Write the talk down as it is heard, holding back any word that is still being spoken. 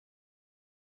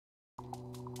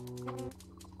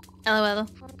LOL.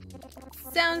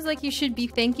 Sounds like you should be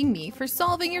thanking me for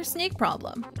solving your snake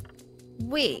problem.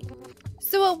 Wait,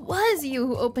 so it was you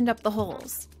who opened up the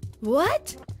holes?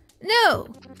 What? No,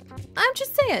 I'm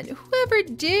just saying, whoever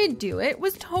did do it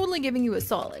was totally giving you a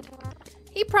solid.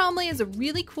 He probably is a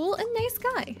really cool and nice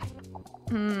guy.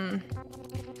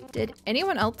 Did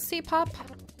anyone else see Pup?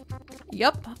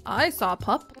 Yup, I saw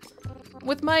Pup.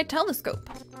 With my telescope.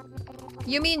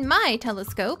 You mean my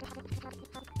telescope?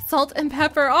 Salt and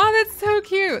pepper. Oh, that's so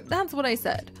cute. That's what I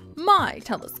said. My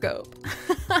telescope.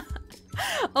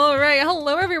 All right,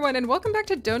 hello everyone and welcome back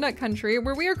to Donut Country,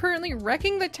 where we are currently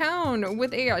wrecking the town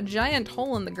with a giant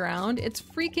hole in the ground. It's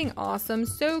freaking awesome,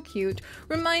 so cute.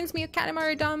 Reminds me of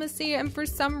Katamari Damacy and for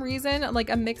some reason like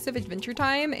a mix of Adventure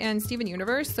Time and Steven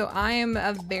Universe, so I am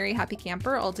a very happy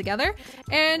camper altogether.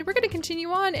 And we're gonna continue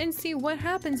on and see what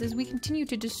happens as we continue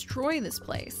to destroy this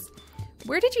place.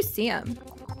 Where did you see him?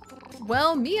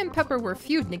 Well, me and Pepper were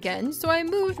feuding again, so I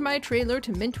moved my trailer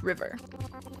to Mint River.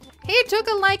 He took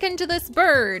a liking to this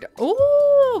bird.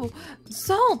 Oh,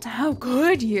 Salt, how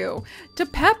could you? To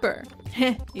Pepper.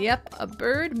 Yep, a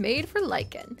bird made for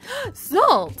lichen.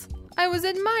 Salt, I was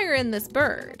admiring this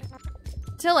bird.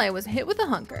 Till I was hit with a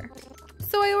hunker.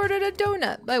 So I ordered a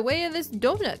donut by way of this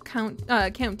donut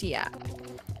county app.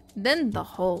 Then the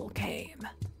hole came.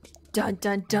 Dun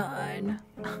dun dun.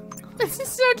 This is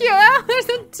so cute. Oh, there's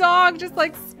a dog just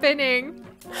like spinning.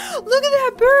 Look at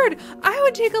that bird! I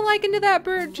would take a liking to that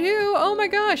bird too. Oh my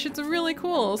gosh, it's really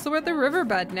cool. So we're at the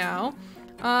riverbed now.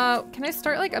 Can I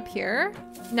start like up here?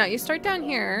 No, you start down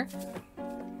here.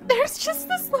 There's just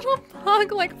this little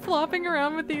pug like flopping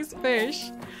around with these fish.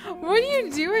 What are you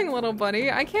doing, little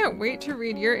buddy? I can't wait to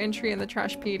read your entry in the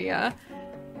Trashpedia.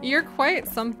 You're quite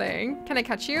something. Can I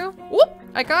catch you? Whoop!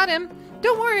 I got him.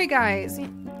 Don't worry, guys.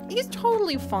 He's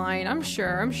totally fine, I'm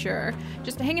sure.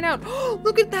 Just hanging out.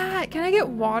 Look at that! Can I get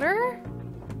water?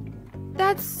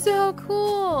 That's so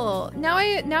cool. Now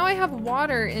I have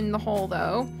water in the hole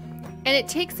though. And it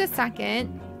takes a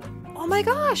second. Oh my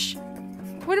gosh!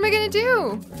 What am I gonna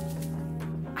do?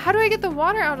 How do I get the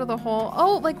water out of the hole?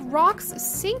 Oh, like rocks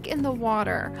sink in the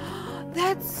water.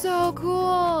 That's so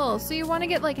cool. So you want to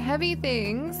get like heavy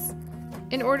things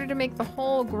in order to make the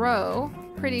hole grow,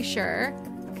 pretty sure.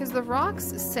 Because the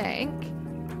rocks sank,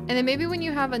 and then maybe when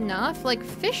you have enough, like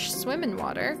fish swim in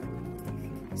water.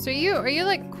 So are you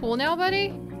like cool now, buddy?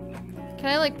 Can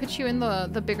I like put you in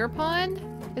the bigger pond?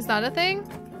 Is that a thing?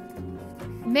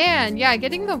 Man, yeah,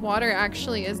 getting the water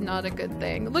actually is not a good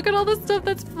thing. Look at all the stuff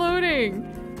that's floating.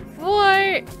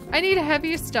 What? I need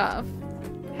heavy stuff.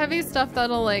 Heavy stuff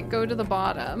that'll like go to the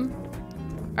bottom.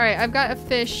 All right, I've got a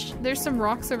fish. There's some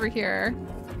rocks over here.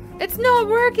 It's not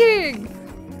working.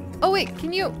 Oh wait,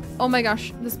 can you? Oh my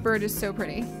gosh, this bird is so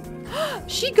pretty.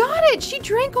 She got it! She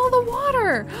drank all the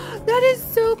water! That is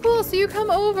so cool. So you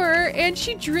come over and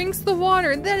she drinks the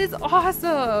water. That is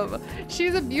awesome.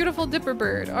 She's a beautiful dipper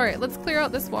bird. All right, let's clear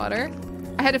out this water.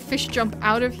 I had a fish jump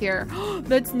out of here.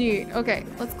 That's neat. Okay,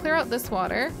 let's clear out this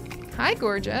water. Hi,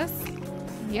 gorgeous.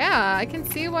 Yeah, I can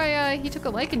see why he took a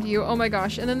liking to you. Oh my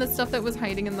gosh, and then the stuff that was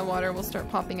hiding in the water will start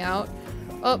popping out.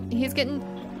 Oh, he's getting,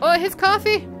 oh, his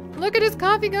coffee. Look at his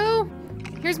coffee go.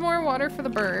 Here's more water for the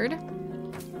bird.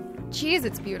 Jeez,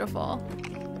 it's beautiful.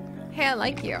 Hey, I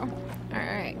like you. All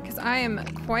right, because I am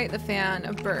quite the fan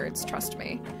of birds, trust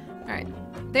me. All right,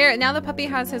 there, now the puppy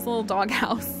has his little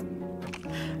doghouse.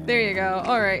 There you go.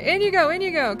 All right, in you go, in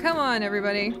you go. Come on,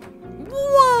 everybody.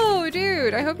 Whoa,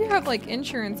 dude, I hope you have like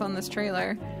insurance on this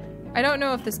trailer. I don't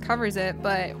know if this covers it,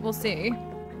 but we'll see.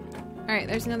 All right,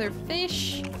 there's another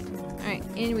fish. All right,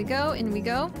 in we go, in we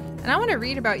go. And I want to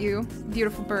read about you,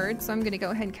 beautiful bird, so I'm going to go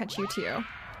ahead and catch you too.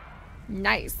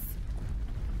 Nice.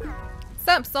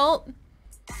 Sup, Salt?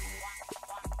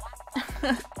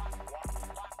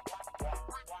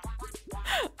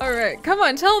 Alright, come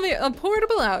on, tell me. A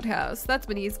portable outhouse. That's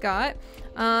what he's got.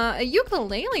 A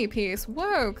ukulele piece.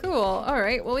 Whoa, cool.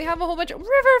 Alright, well we have a whole bunch of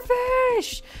river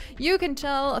fish! You can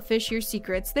tell a fish your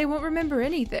secrets. They won't remember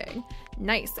anything.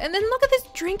 Nice. And then look at this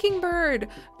drinking bird.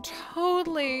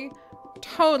 Totally.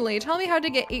 Tell me how to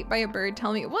get ate by a bird.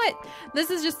 Tell me what.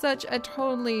 This is just such a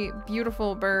totally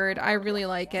beautiful bird. I really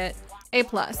like it. A+.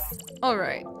 All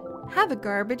right. Have a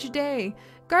garbage day.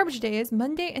 Garbage day is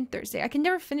Monday and Thursday. I can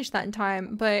never finish that in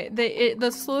time, but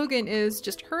the slogan is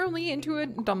just hurl me into a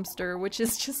dumpster, which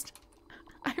is just,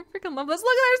 I freaking love this.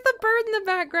 Look, there's the bird in the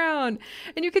background,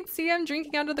 and you can see him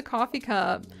drinking out of the coffee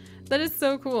cup. That is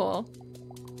so cool.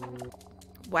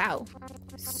 Wow.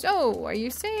 So, are you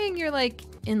saying you're like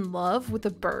in love with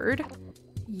a bird?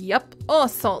 Yup. Oh,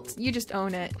 Salt, you just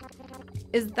own it.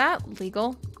 Is that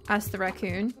legal? asked the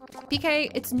raccoon.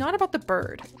 BK, it's not about the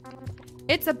bird.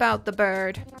 It's about the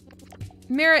bird.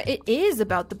 Mira, it is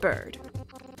about the bird.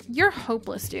 You're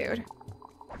hopeless, dude.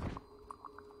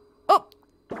 Oh!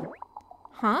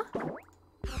 Huh?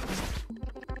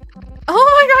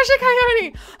 Oh my gosh, a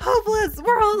coyote! Hopeless!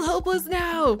 We're all hopeless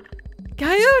now!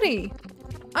 Coyote!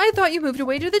 I thought you moved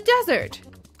away to the desert.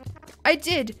 I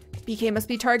did. BK must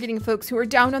be targeting folks who are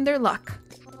down on their luck.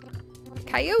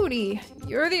 Coyote,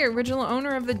 you're the original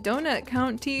owner of the Donut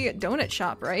County donut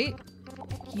shop, right?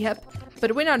 Yep, but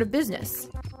it went out of business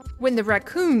when the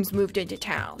raccoons moved into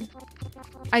town.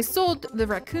 I sold the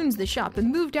raccoons the shop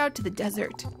and moved out to the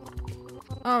desert.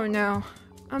 Oh no.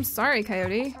 I'm sorry,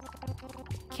 Coyote.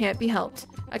 Can't be helped.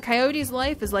 A coyote's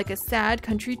life is like a sad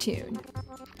country tune.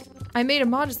 I made a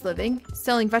modest living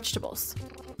selling vegetables.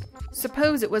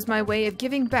 Suppose it was my way of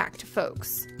giving back to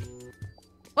folks.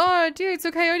 Oh, dude,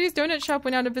 so Coyote's donut shop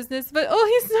went out of business, but oh,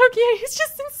 he's so cute. He's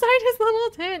just inside his little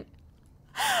tent.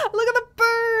 Look at the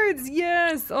birds.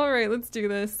 Yes. All right, let's do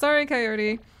this. Sorry,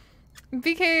 Coyote.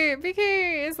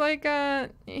 BK is like,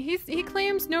 he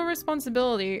claims no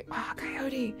responsibility. Oh,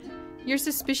 Coyote. Your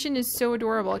suspicion is so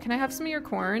adorable. Can I have some of your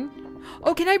corn?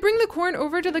 Oh, can I bring the corn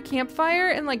over to the campfire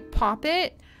and like pop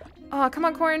it? Oh, come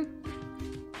on, corn.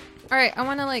 All right, I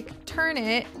want to like turn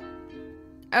it.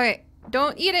 Okay,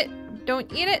 don't eat it.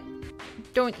 Don't eat it.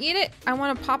 Don't eat it. I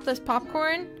want to pop this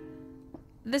popcorn.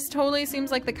 This totally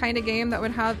seems like the kind of game that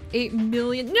would have 8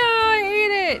 million. No, I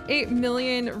ate it. 8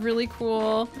 million really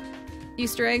cool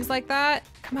Easter eggs like that.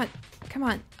 Come on. Come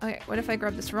on. Okay, what if I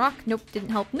grab this rock? Nope, didn't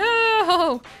help.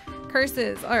 No!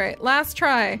 Curses. All right, last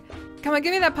try. Come on,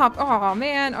 give me that pop. Oh,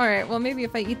 man. All right, well, maybe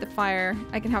if I eat the fire,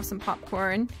 I can have some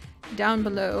popcorn down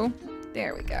below.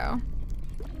 There we go.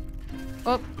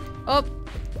 Up, up.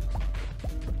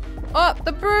 Oh,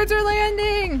 the birds are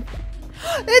landing.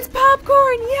 It's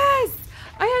popcorn, yes!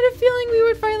 I had a feeling we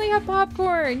would finally have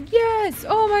popcorn. Yes!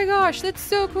 Oh my gosh, that's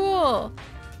so cool.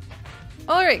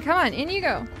 All right, come on, in you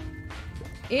go.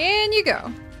 In you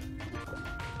go.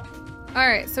 All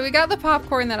right, so we got the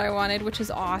popcorn that I wanted, which is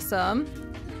awesome.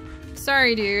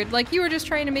 Sorry, dude. Like, you were just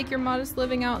trying to make your modest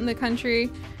living out in the country,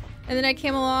 and then I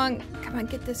came along. Come on,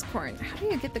 get this corn. How do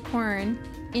you get the corn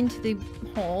into the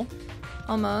hole?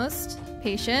 Almost.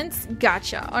 Patience.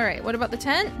 Gotcha. All right, what about the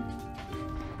tent?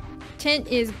 Tent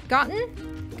is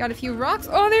gotten. Got a few rocks.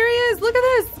 Oh, there he is. Look at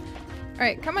this. All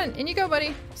right, come on. In you go,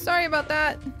 buddy. Sorry about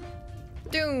that.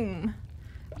 Doom.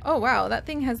 Oh, wow. That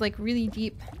thing has like really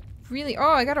deep, really...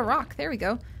 Oh, I got a rock. There we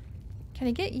go. Can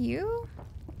I get you?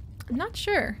 I'm not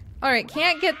sure. All right,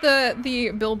 can't get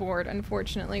the billboard,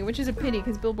 unfortunately, which is a pity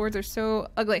because billboards are so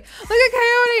ugly. Look at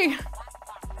Coyote!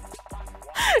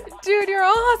 Dude, you're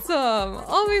awesome!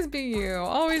 Always be you.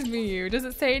 Always be you. Does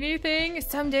it say anything?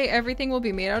 Someday everything will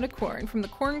be made out of corn. From the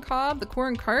corn cob, the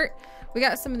corn cart. We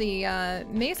got some of the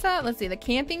mesa. Let's see, the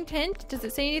camping tent. Does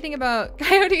it say anything about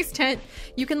Coyote's tent?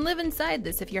 You can live inside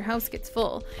this if your house gets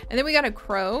full. And then we got a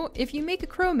crow. If you make a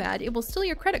crow mad, it will steal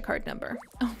your credit card number.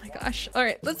 Oh my gosh. All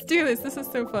right, let's do this. This is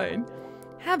so fun.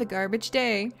 Have a garbage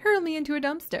day. Hurl me into a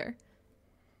dumpster.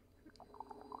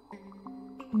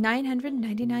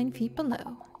 999 feet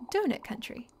below. Donut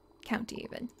country. County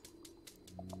even.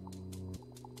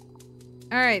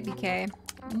 All right, BK.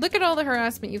 Look at all the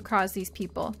harassment you've caused these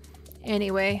people.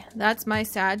 Anyway, that's my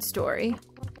sad story.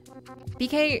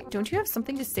 BK, don't you have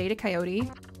something to say to Coyote?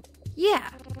 Yeah.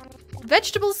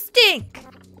 Vegetables stink.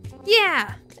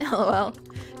 Yeah. LOL.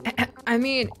 I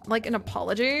mean, like an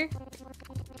apology?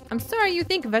 I'm sorry you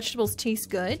think vegetables taste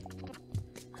good.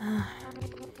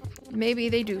 Maybe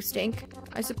they do stink.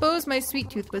 I suppose my sweet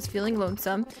tooth was feeling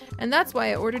lonesome, and that's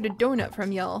why I ordered a donut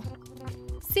from y'all.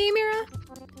 See, Mira?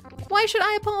 Why should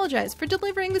I apologize for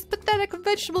delivering this pathetic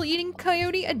vegetable-eating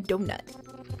coyote a donut?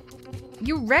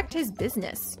 You wrecked his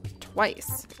business.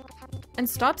 Twice. And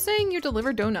stop saying you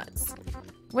deliver donuts.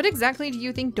 What exactly do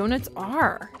you think donuts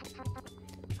are?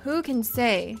 Who can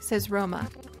say, says Roma.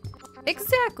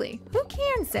 Exactly. Who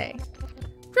can say?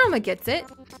 Roma gets it.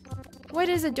 What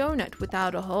is a donut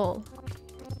without a hole?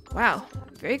 Wow,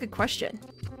 very good question.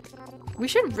 We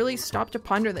should really stop to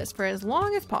ponder this for as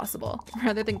long as possible,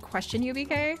 rather than question you,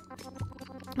 BK.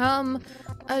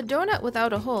 A donut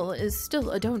without a hole is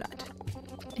still a donut.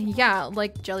 Yeah,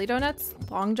 like jelly donuts,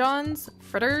 long johns,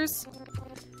 fritters,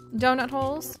 donut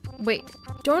holes. Wait,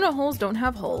 donut holes don't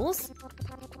have holes?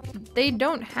 They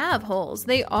don't have holes,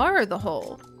 they are the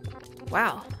hole.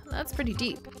 Wow, that's pretty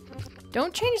deep.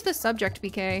 Don't change the subject,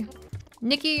 BK.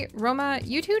 Nikki, Roma,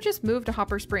 you two just moved to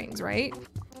Hopper Springs, right?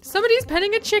 Somebody's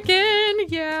petting a chicken!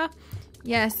 Yeah.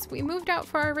 Yes, we moved out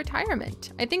for our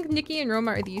retirement. I think Nikki and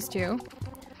Roma are these two.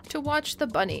 To watch the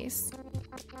bunnies.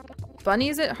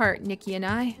 Bunnies at heart, Nikki and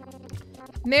I.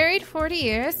 Married 40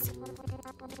 years.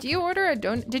 Did you order a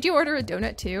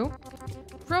donut too?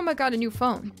 Roma got a new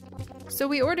phone, so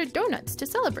we ordered donuts to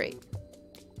celebrate.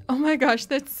 Oh my gosh,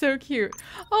 that's so cute.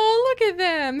 Oh, look at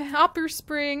them. Hopper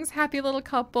Springs, happy little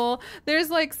couple. There's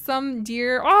like some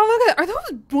deer. Oh, look at, are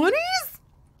those bunnies?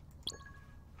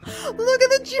 Look at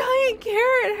the giant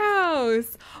carrot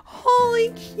house. Holy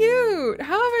cute.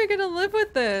 How am I gonna live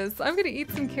with this? I'm gonna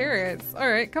eat some carrots. All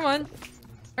right, come on.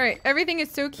 All right, everything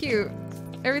is so cute.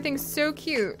 Everything's so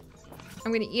cute.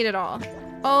 I'm gonna eat it all.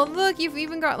 Oh, look, you've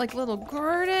even got like little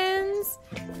gardens.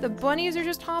 The bunnies are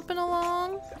just hopping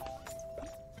along.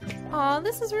 Aw,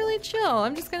 this is really chill.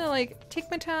 I'm just gonna like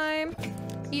take my time,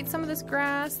 eat some of this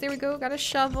grass. There we go, got a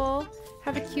shovel.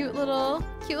 Have a cute little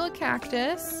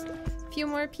cactus. A few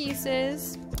more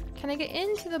pieces. Can I get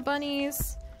into the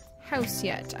bunny's house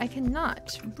yet? I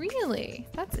cannot. Really?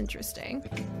 That's interesting.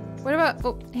 What about,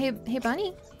 oh, hey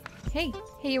bunny. Hey,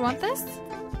 you want this?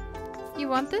 You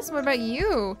want this? What about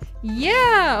you?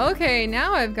 Yeah, okay,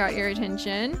 now I've got your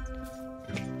attention.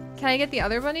 Can I get the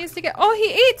other bunnies to get, oh,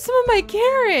 he ate some of my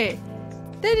carrot.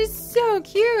 That is so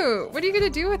cute. What are you gonna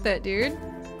do with it, dude?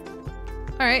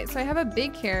 All right, so I have a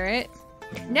big carrot.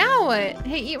 Now what?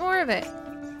 Hey, eat more of it.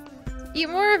 Eat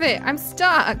more of it. I'm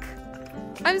stuck.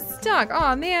 I'm stuck.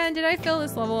 Oh man, did I fill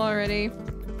this level already?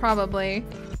 Probably.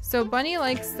 So Bunny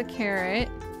likes the carrot.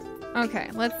 Okay,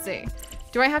 let's see.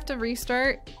 Do I have to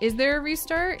restart? Is there a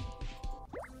restart?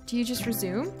 Do you just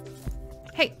resume?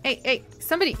 Hey,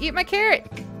 somebody eat my carrot.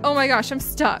 Oh my gosh, I'm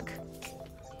stuck.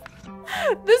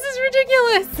 This is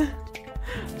ridiculous.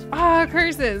 Ah,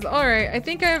 curses. All right, I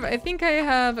think I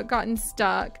have gotten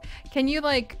stuck. Can you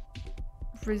like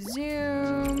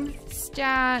resume,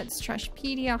 stats,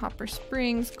 Trashpedia, Hopper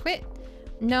Springs, quit?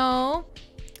 No.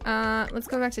 Let's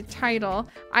go back to title.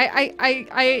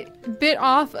 I bit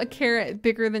off a carrot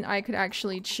bigger than I could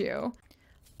actually chew.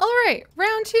 All right,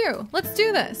 round 2. Let's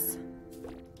do this.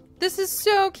 This is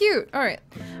so cute. All right,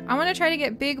 I want to try to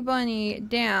get Big Bunny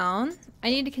down. I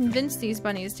need to convince these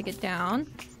bunnies to get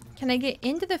down. Can I get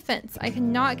into the fence? I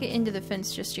cannot get into the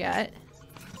fence just yet.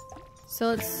 So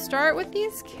let's start with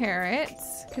these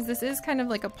carrots, because this is kind of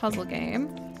like a puzzle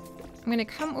game. I'm gonna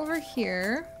come over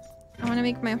here. I want to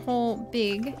make my hole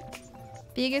big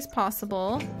as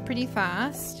possible, pretty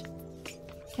fast.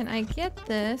 Can I get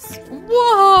this?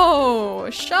 Whoa!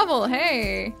 Shovel,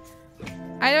 hey!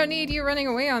 I don't need you running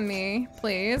away on me,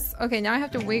 please. Okay, now I have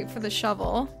to wait for the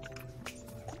shovel.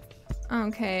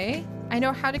 Okay. I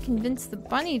know how to convince the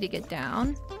bunny to get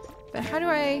down, but how do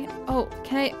I... Oh,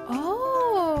 can I...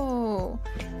 Oh!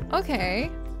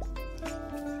 Okay.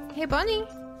 Hey, bunny.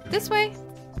 This way.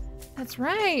 That's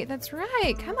right. That's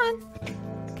right. Come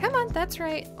on. Come on. That's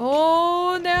right.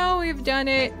 Oh, now we've done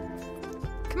it.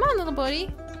 Come on, little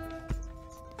buddy.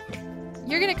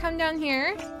 You're gonna come down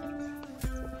here.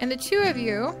 And the two of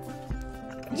you...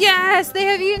 Yes! They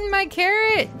have eaten my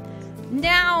carrot!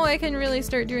 Now I can really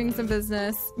start doing some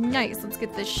business. Nice. Let's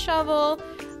get this shovel.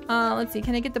 Let's see.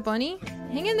 Can I get the bunny?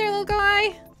 Hang in there, little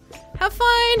guy. Have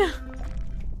fun!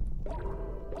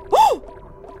 Oh!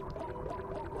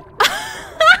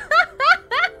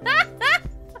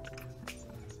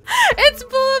 It's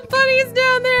full of bunnies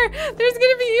down there! There's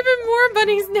gonna be even more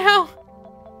bunnies now!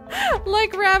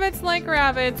 Like rabbits.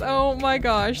 Oh my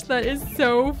gosh, that is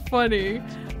so funny.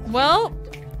 Well,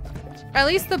 at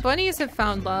least the bunnies have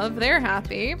found love. They're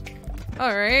happy.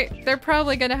 Alright, they're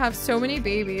probably gonna have so many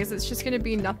babies. It's just gonna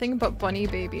be nothing but bunny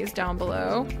babies down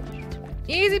below.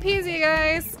 Easy peasy,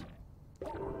 guys.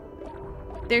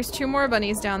 There's 2 more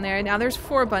bunnies down there. Now there's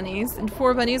 4 bunnies, and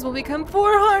 4 bunnies will become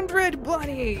 400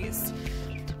 bunnies.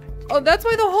 Oh, that's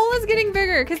why the hole is getting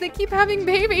bigger, because they keep having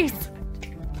babies.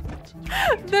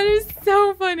 That is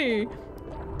so funny.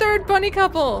 3rd bunny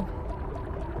couple.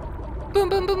 Boom,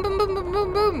 boom, boom, boom, boom, boom,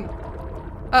 boom, boom.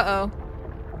 Uh-oh.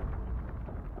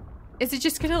 Is it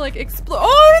just gonna like explode?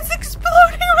 Oh, it's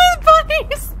exploding with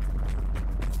bunnies!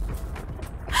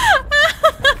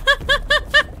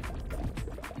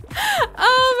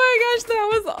 Oh my gosh, that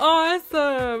was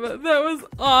awesome. That was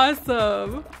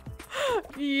awesome.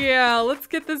 Yeah, let's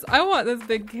get this. I want this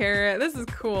big carrot. This is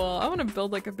cool. I want to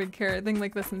build like a big carrot thing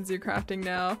like this in zoo crafting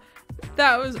now.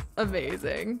 That was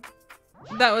amazing.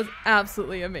 That was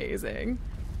absolutely amazing.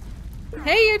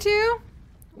 Hey, you two.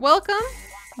 Welcome.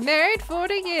 Married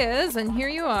 40 years and here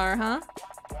you are, huh?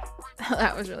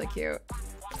 That was really cute.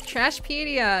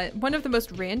 Trashpedia, one of the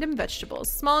most random vegetables.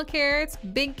 Small carrots,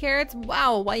 big carrots.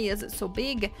 Wow, why is it so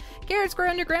big? Carrots grow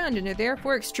underground and are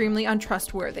therefore extremely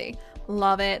untrustworthy.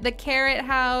 Love it. The carrot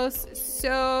house,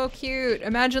 so cute.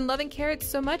 Imagine loving carrots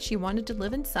so much you wanted to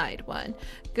live inside one.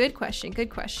 Good question, good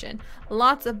question.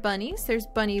 Lots of bunnies. There's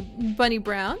Bunny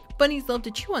Brown. Bunnies love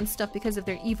to chew on stuff because of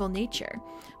their evil nature.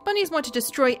 Bunnies want to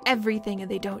destroy everything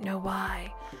and they don't know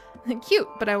why. Cute,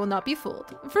 but I will not be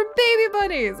fooled. For baby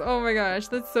bunnies! Oh my gosh,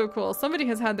 that's so cool. Somebody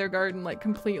has had their garden like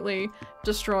completely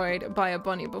destroyed by a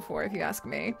bunny before, if you ask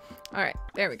me. All right,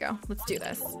 there we go. Let's do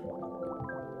this.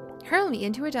 Hurl me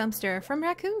into a dumpster from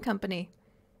Raccoon Company.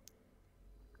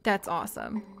 That's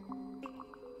awesome.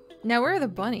 Now where are the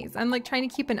bunnies? I'm like trying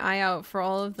to keep an eye out for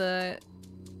all of the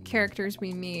characters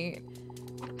we meet.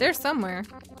 They're somewhere.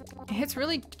 It's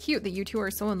really cute that you two are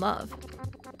so in love.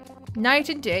 Night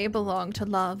and day belong to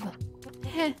love.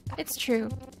 Heh, it's true.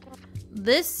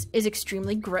 This is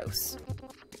extremely gross.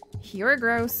 You're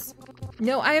gross.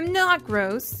 No, I am not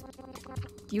gross.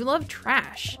 You love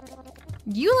trash.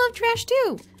 You love trash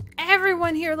too.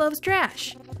 Everyone here loves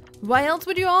trash. Why else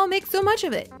would you all make so much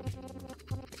of it?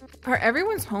 Are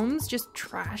everyone's homes just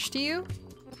trash to you?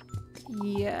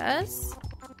 Yes.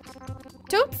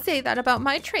 Don't say that about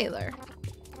my trailer.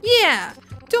 Yeah.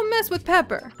 Don't mess with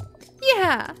Pepper.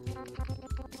 Yeah.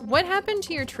 What happened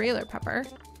to your trailer, Pepper?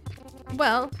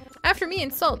 Well, after me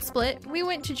and Salt split, I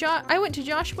went to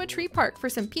Joshua Tree Park for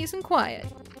some peace and quiet.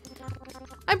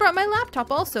 I brought my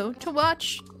laptop also to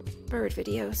watch bird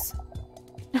videos.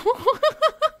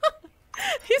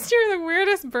 These two are the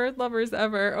weirdest bird lovers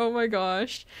ever. Oh my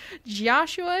gosh.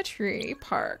 Joshua Tree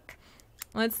Park.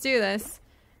 Let's do this.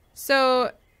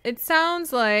 So it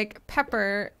sounds like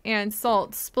Pepper and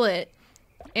Salt split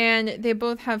and they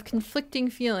both have conflicting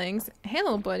feelings. Hey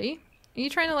little buddy, are you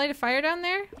trying to light a fire down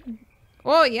there?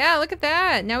 Oh yeah, look at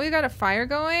that. Now we've got a fire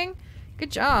going.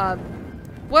 Good job.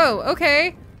 Whoa,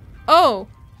 okay. Oh,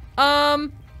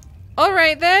 all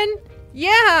right then.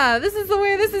 Yeah, this is the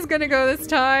way this is gonna go this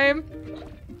time.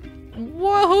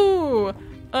 Whoa!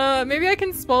 Maybe I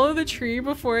can swallow the tree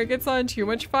before it gets on too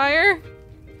much fire?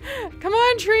 Come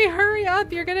on, tree, hurry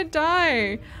up, you're gonna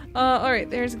die. Alright,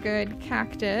 there's a good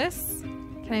cactus.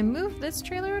 Can I move this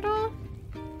trailer at all?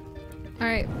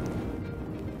 Alright.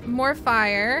 More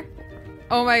fire.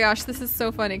 Oh my gosh, this is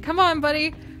so funny. Come on,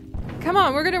 buddy. Come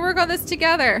on, we're gonna work on this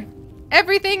together.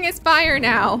 Everything is fire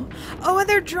now. Oh, and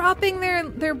they're dropping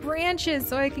their branches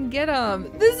so I can get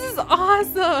them. This is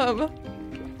awesome.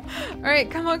 All right,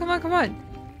 come on, come on, come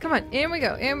on. Come on, in we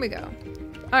go, in we go.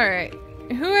 All right,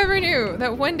 whoever knew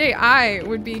that one day I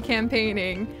would be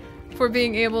campaigning for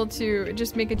being able to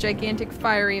just make a gigantic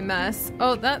fiery mess.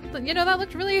 Oh, that, you know, that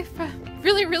looked really,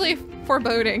 really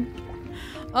foreboding.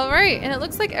 All right, and it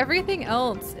looks like everything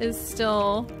else is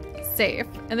still safe.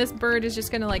 And this bird is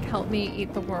just gonna like help me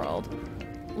eat the world.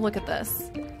 Look at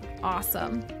this.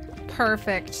 Awesome.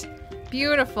 Perfect.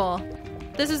 Beautiful.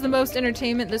 This is the most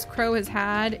entertainment this crow has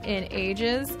had in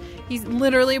ages. He's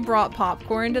literally brought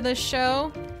popcorn to this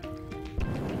show.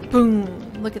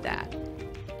 Boom. Look at that.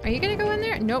 Are you gonna go in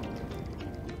there? Nope.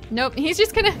 Nope. He's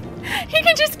just gonna, he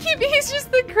can just keep, he's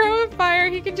just the crow of fire.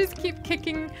 He can just keep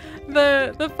kicking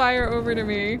the fire over to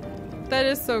me. That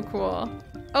is so cool.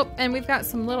 Oh, and we've got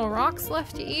some little rocks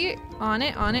left to eat. On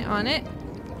it, on it, on it.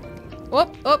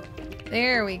 Whoop, whoop.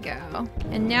 There we go.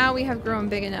 And now we have grown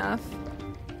big enough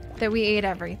that we ate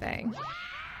everything.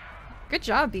 Good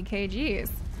job, BKGs.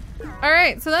 All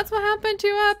right, so that's what happened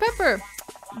to Pepper.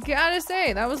 Gotta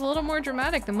say, that was a little more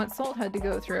dramatic than what Salt had to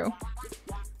go through.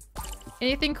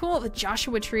 Anything cool? The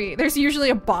Joshua Tree. There's usually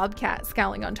a bobcat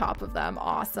scowling on top of them.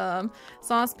 Awesome.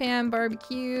 Saucepan,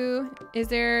 barbecue. Is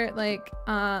there like,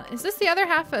 is this the other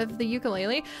half of the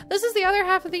ukulele? This is the other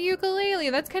half of the ukulele.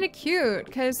 That's kind of cute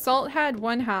because Salt had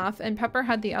one half and Pepper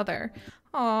had the other.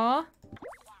 Aw.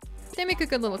 They make a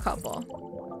good little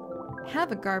couple.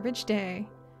 Have a garbage day.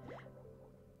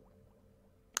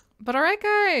 But all right,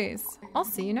 guys. I'll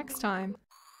see you next time.